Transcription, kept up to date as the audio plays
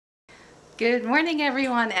Good morning,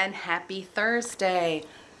 everyone, and happy Thursday.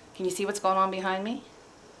 Can you see what's going on behind me?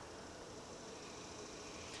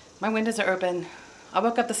 My windows are open. I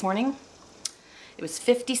woke up this morning. It was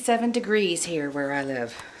 57 degrees here where I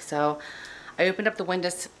live. So I opened up the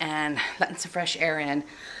windows and letting some fresh air in,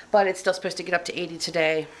 but it's still supposed to get up to 80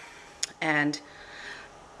 today. And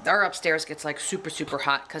our upstairs gets like super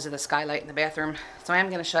hot because of the skylight in the bathroom. So I am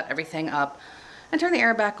going to shut everything up and turn the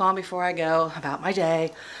air back on before I go about my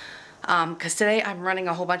day. Because today I'm running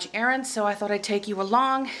a whole bunch of errands, so I thought I'd take you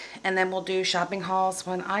along, and then we'll do shopping hauls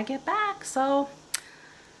when I get back. So,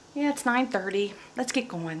 yeah, it's 9:30. Let's get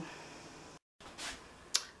going.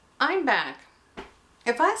 I'm back.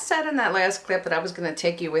 If I said in that last clip that I was going to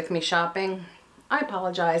take you with me shopping, I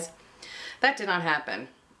apologize. That did not happen.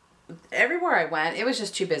 Everywhere I went, it was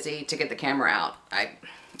just too busy to get the camera out.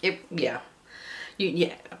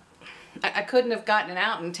 I couldn't have gotten it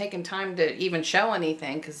out and taken time to even show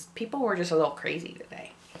anything because people were just a little crazy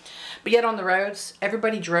today. But yet on the roads,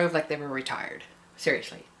 everybody drove like they were retired.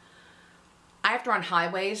 Seriously. I have to run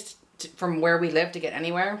highways from where we live to get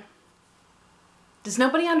anywhere. Does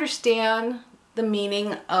nobody understand the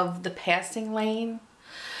meaning of the passing lane?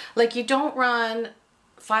 Like, you don't run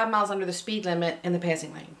 5 miles under the speed limit in the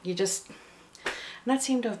passing lane. You just... And that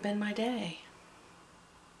seemed to have been my day.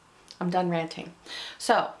 I'm done ranting.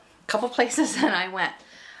 So... couple places that I went.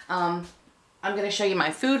 I'm going to show you my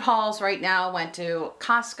food hauls right now. Went to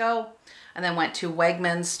Costco and then went to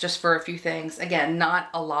Wegmans just for a few things. Again, not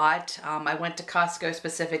a lot. I went to Costco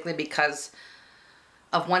specifically because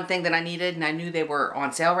of one thing that I needed, and I knew they were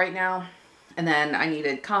on sale right now. And then I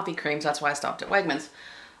needed coffee creams. That's why I stopped at Wegmans.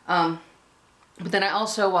 But then I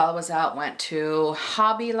also, while I was out, went to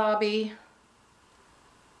Hobby Lobby,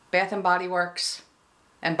 Bath and Body Works,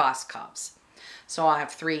 and Boscov's. So I'll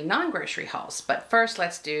have 3 non-grocery hauls, but first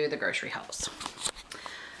let's do the grocery hauls.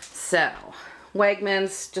 So,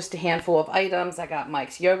 Wegmans, just a handful of items. I got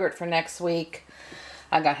Mike's yogurt for next week.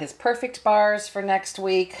 I got his Perfect bars for next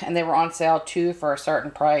week, and they were on sale 2 for a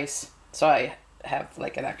certain price. So I have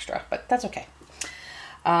like an extra, but that's okay.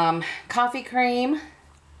 Coffee cream,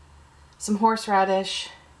 some horseradish,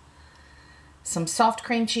 some soft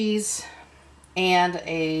cream cheese, and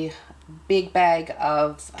a big bag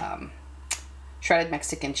of shredded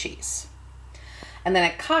Mexican cheese. And then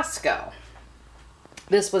at Costco,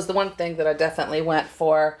 this was the one thing that I definitely went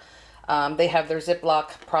for. They have their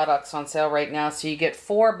Ziploc products on sale right now, so you get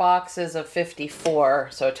 4 boxes of 54,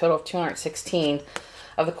 so a total of 216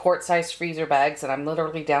 of the quart-sized freezer bags, and I'm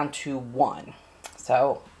literally down to 1.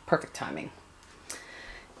 So perfect timing.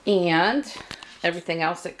 And everything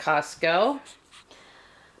else at Costco,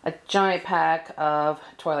 a giant pack of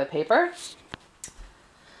toilet paper,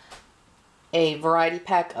 a variety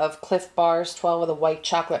pack of Cliff Bars, 12 of the white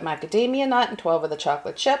chocolate macadamia nut and 12 of the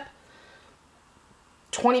chocolate chip,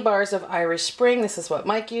 20 bars of Irish Spring, this is what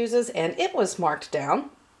Mike uses, and it was marked down.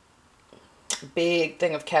 Big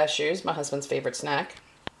thing of cashews, my husband's favorite snack.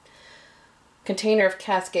 Container of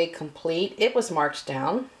Cascade Complete, it was marked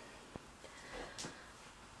down.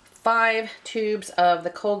 5 tubes of the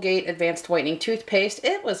Colgate Advanced Whitening Toothpaste,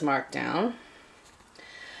 it was marked down.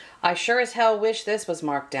 I sure as hell wish this was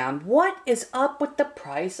marked down. What is up with the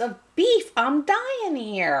price of beef? I'm dying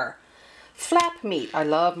here. Flap meat. I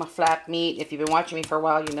love my flap meat. If you've been watching me for a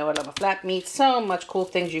while, you know I love a flap meat. So much cool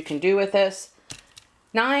things you can do with this.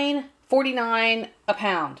 $9.49 a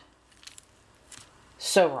pound.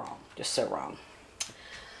 So wrong. Just so wrong.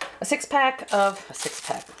 A 6-pack,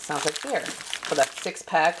 sounds like beer. But a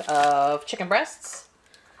 6-pack of chicken breasts.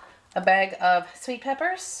 A bag of sweet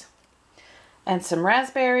peppers. And some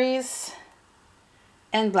raspberries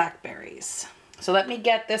and blackberries. So let me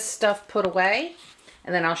get this stuff put away,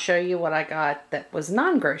 and then I'll show you what I got that was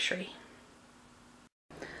non-grocery.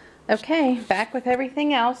 Okay, back with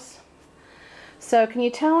everything else. So can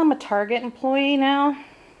you tell I'm a Target employee now?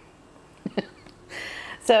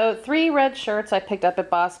 So 3 red shirts I picked up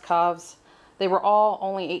at Boscov's. They were all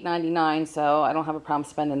only $8.99, so I don't have a problem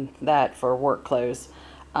spending that for work clothes.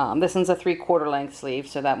 This one's a 3/4 length sleeve,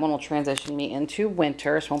 so that one will transition me into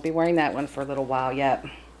winter, so won't be wearing that one for a little while yet.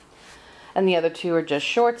 And the other 2 are just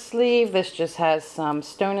short sleeve. This just has some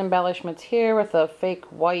stone embellishments here with a fake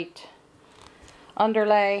white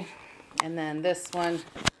underlay. And then this one,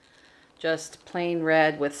 just plain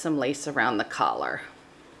red with some lace around the collar.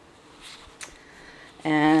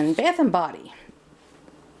 And Bath and Body.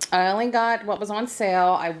 I only got what was on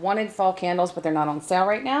sale. I wanted fall candles, but they're not on sale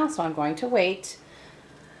right now, so I'm going to wait.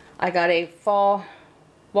 I got a fall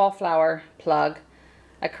wallflower plug.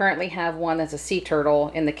 I currently have one that's a sea turtle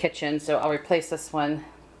in the kitchen, so I'll replace this one.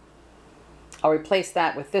 I'll replace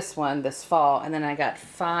that with this one this fall. And then I got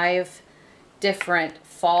 5 different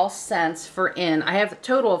fall scents for in. I have a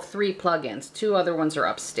total of 3 plugins. 2 other ones are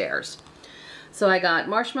upstairs. So I got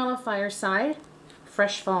Marshmallow Fireside,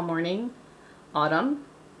 Fresh Fall Morning, Autumn,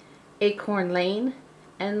 Acorn Lane,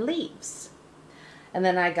 and Leaves. And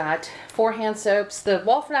then I got 4 hand soaps. The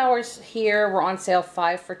wallflowers here were on sale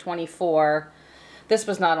 5 for $24. This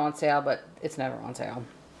was not on sale, but it's never on sale.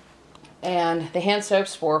 And the hand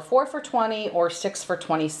soaps were 4 for $20 or 6 for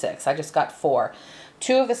 $26. I just got 4.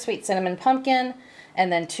 2 of the Sweet Cinnamon Pumpkin,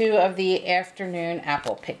 and then 2 of the Afternoon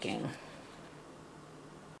Apple Picking.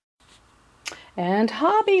 And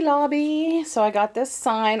Hobby Lobby. So I got this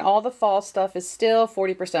sign. All the fall stuff is still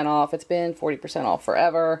 40% off. It's been 40% off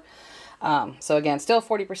forever. So again, still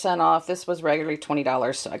 40% off. This was regularly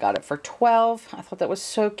 $20, so I got it for $12. I thought that was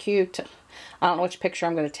so cute. I don't know which picture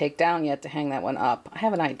I'm going to take down yet to hang that one up. I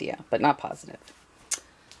have an idea, but not positive.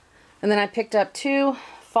 And then I picked up 2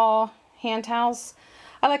 fall hand towels.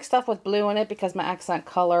 I like stuff with blue in it because my accent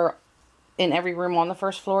color in every room on the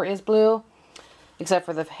first floor is blue, except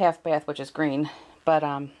for the half bath, which is green. But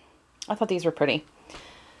I thought these were pretty.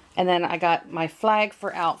 And then I got my flag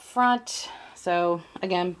for out front. So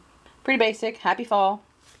again, pretty basic. Happy fall.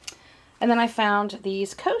 And then I found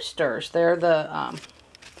these coasters. They're the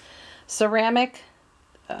ceramic.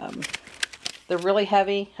 They're really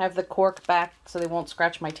heavy. Have the cork back so they won't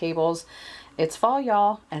scratch my tables. It's fall,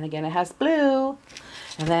 y'all. And again, it has blue.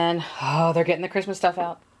 And then, oh, they're getting the Christmas stuff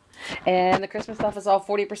out. And the Christmas stuff is all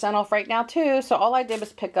 40% off right now too. So all I did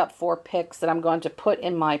was pick up 4 picks that I'm going to put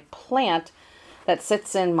in my plant that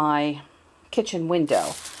sits in my kitchen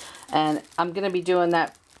window. And I'm going to be doing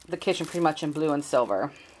that, the kitchen pretty much in blue and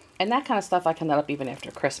silver. And that kind of stuff I can let up even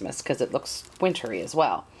after Christmas because it looks wintry as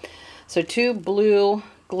well. So 2 blue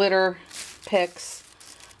glitter picks,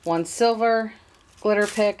 1 silver glitter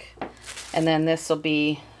pick, and then this will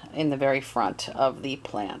be in the very front of the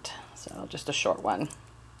plant. So just a short one.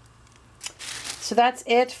 So that's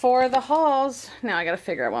it for the hauls. Now I gotta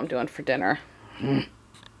figure out what I'm doing for dinner.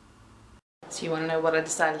 So you wanna know what I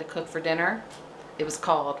decided to cook for dinner? It was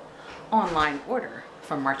called Online Order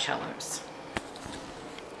from Marcello's.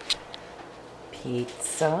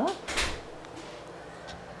 Pizza,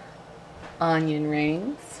 onion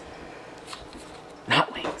rings,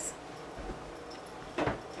 not wings.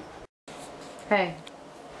 Hey,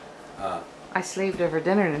 I slaved over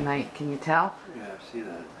dinner tonight, can you tell? Yeah, I see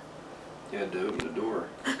that. You had to open the door.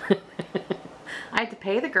 I had to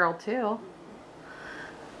pay the girl too.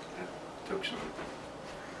 That took some.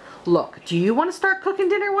 Look, do you want to start cooking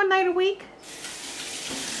dinner one night a week?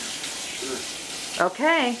 Sure.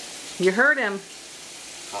 Okay, you heard him.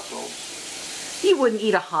 Hot dogs. You wouldn't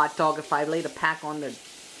eat a hot dog if I laid a pack on the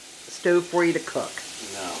stove for you to cook.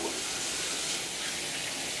 No, I wouldn't.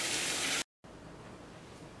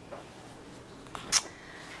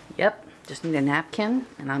 Yep, just need a napkin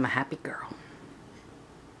and I'm a happy girl.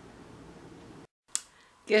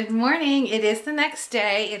 Good morning. It is the next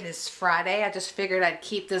day. It is Friday. I just figured I'd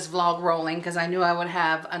keep this vlog rolling because I knew I would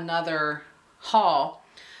have another haul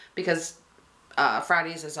because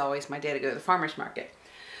Fridays is always my day to go to the farmer's market.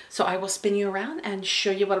 So I will spin you around and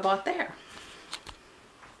show you what I bought there.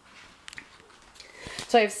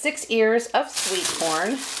 So I have 6 ears of sweet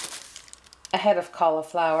corn, a head of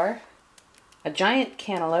cauliflower, a giant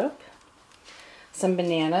cantaloupe, some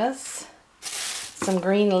bananas, some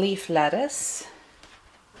green leaf lettuce,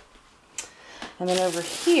 and then over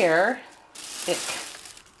here,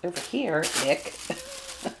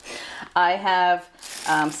 I have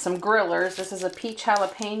some grillers. This is a peach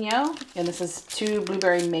jalapeno, and this is 2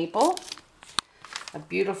 blueberry maple, a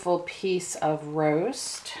beautiful piece of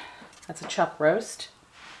roast. That's a chuck roast.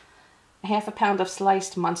 A ½ a pound of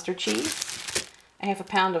sliced Munster cheese, a ½ a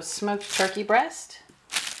pound of smoked turkey breast,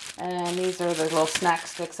 and these are the little snack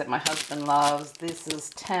sticks that my husband loves. This is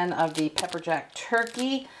 10 of the pepper jack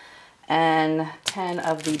turkey and 10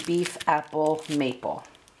 of the beef apple maple.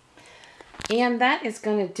 And that is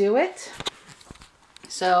going to do it.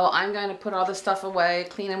 So I'm going to put all this stuff away,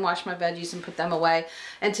 clean and wash my veggies and put them away.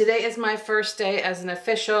 And today is my first day as an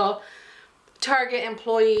official Target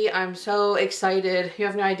employee. I'm so excited. You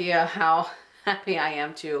have no idea how happy I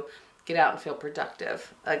am to get out and feel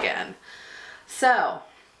productive again. So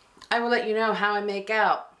I will let you know how I make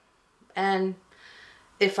out. And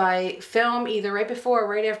if I film either right before or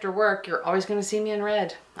right after work, you're always going to see me in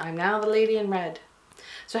red. I'm now the lady in red.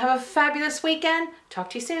 So have a fabulous weekend.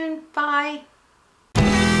 Talk to you soon. Bye.